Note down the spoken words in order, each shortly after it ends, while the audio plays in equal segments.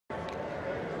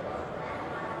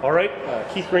All right,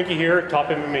 Keith Grinke here, Top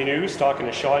MMA News, talking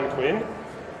to Sean Quinn.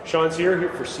 Sean's here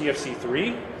for CFC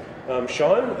 3.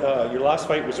 Sean, your last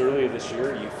fight was earlier this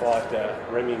year. You fought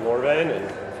Remy Morvan and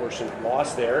unfortunately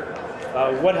lost there.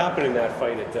 What happened in that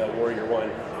fight at Warrior 1?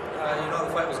 The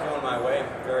fight was going my way,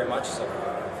 very much so.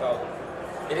 I felt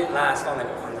it didn't last on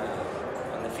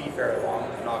the feet very long.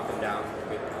 I knocked him down with a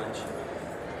good punch.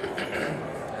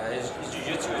 His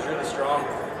jiu-jitsu was really strong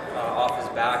off his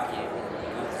back. He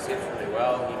moved his hips really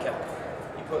well.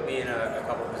 He put me in a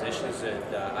couple of positions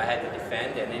that I had to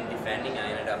defend, and in defending,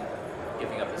 I ended up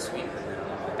giving up a sweep and then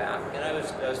on my back. And I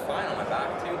was fine on my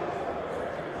back too.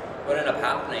 What ended up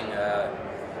happening?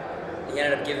 He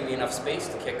ended up giving me enough space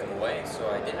to kick him away, so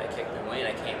I did. I kicked him away, and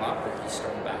I came up, and he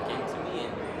stormed back into me,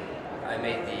 and I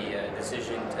made the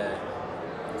decision to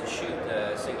shoot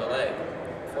the single leg.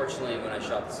 Fortunately, when I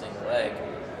shot the single leg,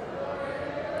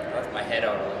 I left my head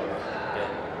out a little bit.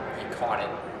 He caught it.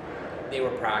 They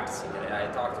were practicing it. I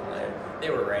talked to them later. They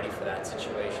were ready for that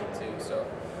situation too. So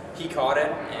he caught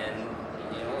it, and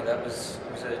that was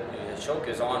the choke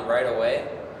is on right away.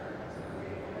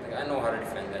 I know how to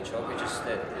defend that choke. It just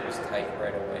that it was tight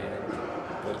right away.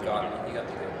 And he got me. He got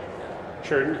me good. Yeah.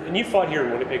 Sure, and you fought here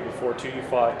in Winnipeg before too. You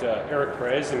fought Eric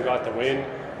Perez and got the win.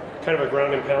 Kind of a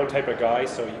ground and pound type of guy,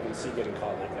 so you can see getting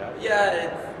caught like that. Yeah,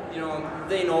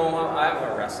 they know I have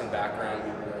a wrestling background,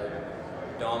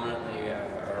 dominantly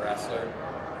a wrestler.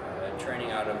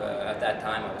 Training out of at that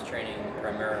time, I was training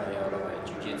primarily out of a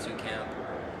jiu-jitsu camp,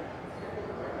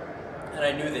 and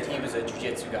I knew that he was a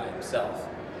jiu-jitsu guy himself.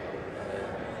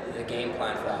 The game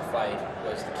plan for that fight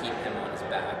was to keep him on his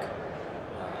back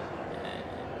and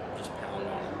just pound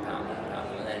on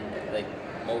him, and then like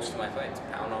most of my fights,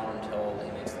 pound on him until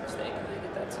he makes the mistake and they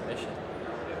get that submission.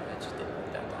 It just didn't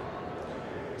work that time.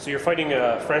 So you're fighting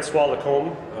Francois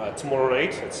Lacombe tomorrow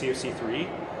night at CFC 3.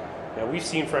 Now we've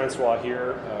seen Francois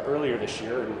here earlier this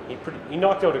year, and he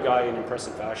knocked out a guy in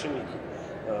impressive fashion.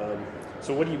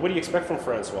 So what do you expect from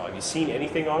Francois? Have you seen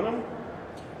anything on him?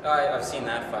 I've seen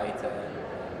that fight.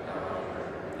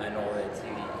 I know that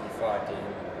he fought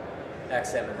in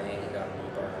ex-MMA. He got a knee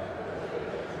bar.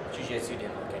 Jiu-jitsu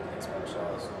didn't look anything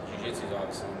special. Jiu-jitsu is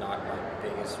obviously not my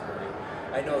biggest worry.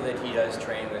 I know that he does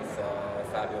train with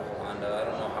Fabio Holanda. I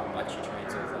don't know how much he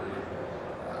trains with him.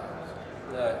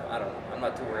 I don't know. I'm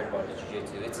not too worried about his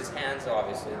jiu-jitsu. It's his hands,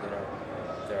 obviously, that are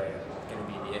going to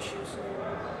be the issue. So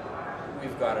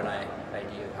we've got an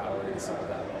idea of how we're going to solve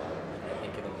that one. I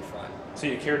think it'll be fun. So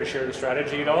you care to share the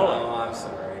strategy at all? No, I'm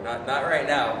sorry. Not right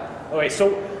now. Okay,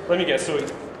 so let me guess. So,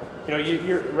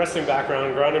 your wrestling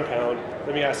background, ground and pound.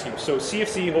 Let me ask you. So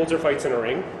CFC holds their fights in a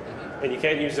ring, and you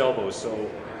can't use elbows. So,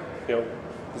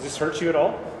 does this hurt you at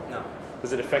all? No.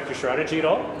 Does it affect your strategy at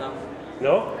all? No.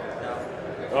 No? No.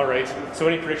 All right. So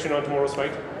any prediction on tomorrow's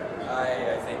fight?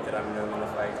 I think that I'm going to win the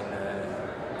fight,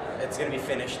 and it's going to be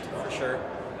finished for sure.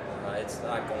 It's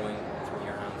not going 3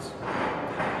 rounds.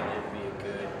 It'll be a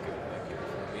good victory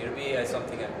for me. It'll be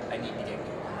something I need to get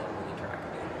on the track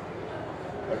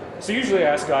again. So usually I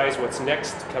ask guys what's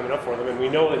next coming up for them, and we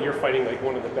know that you're fighting like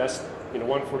one of the best,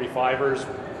 145ers,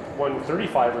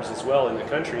 135ers as well in the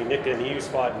country. Nick Denny's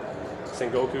fought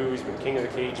Sengoku. He's been king of the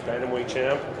cage, bantamweight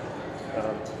champ.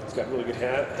 He's got really good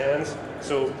hands.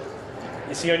 So,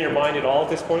 is he on your mind at all at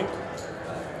this point?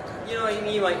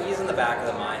 He's in the back of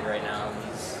the mind right now.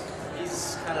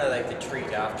 He's kind of like the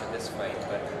treat after this fight,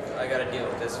 but I got to deal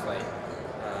with this fight.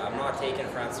 I'm not taking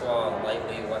Francois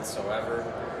lightly whatsoever.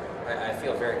 I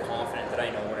feel very confident that I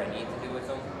know what I need to do with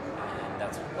him, and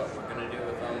that's what we're going to do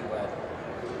with him. But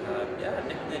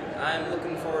Nick, I'm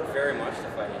looking forward very much to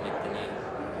fighting Nick Denny.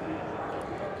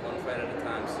 One fight at a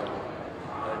time, so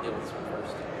I'll deal with this one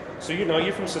first. So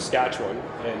you're from Saskatchewan,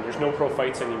 and there's no pro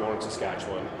fights anymore in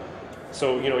Saskatchewan.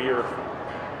 So you're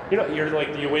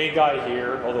like the away guy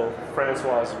here, although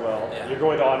Francois as well. Yeah. You're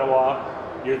going to Ottawa.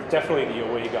 You're definitely the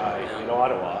away guy in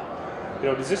Ottawa.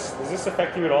 Does this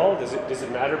affect you at all? Does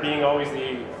it matter being always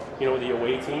the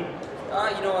away team?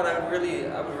 What? I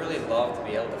would really love to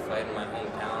be able to fight in my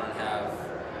hometown and have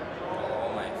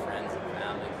all my friends and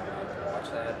family come out to watch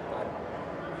that. But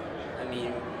I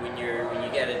mean, when you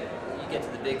get to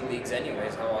the big leagues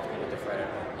anyways, how often do you get to fight at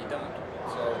home? You don't.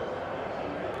 So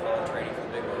we're all training for the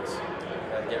big leagues.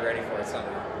 Gotta get ready for it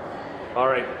somehow. All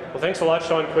right. Well, thanks a lot,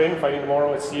 Sean Quinn, fighting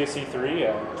tomorrow at CFC 3.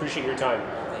 Appreciate your time.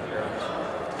 Thank you very much.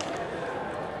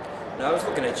 No, I was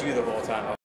looking at you the whole time.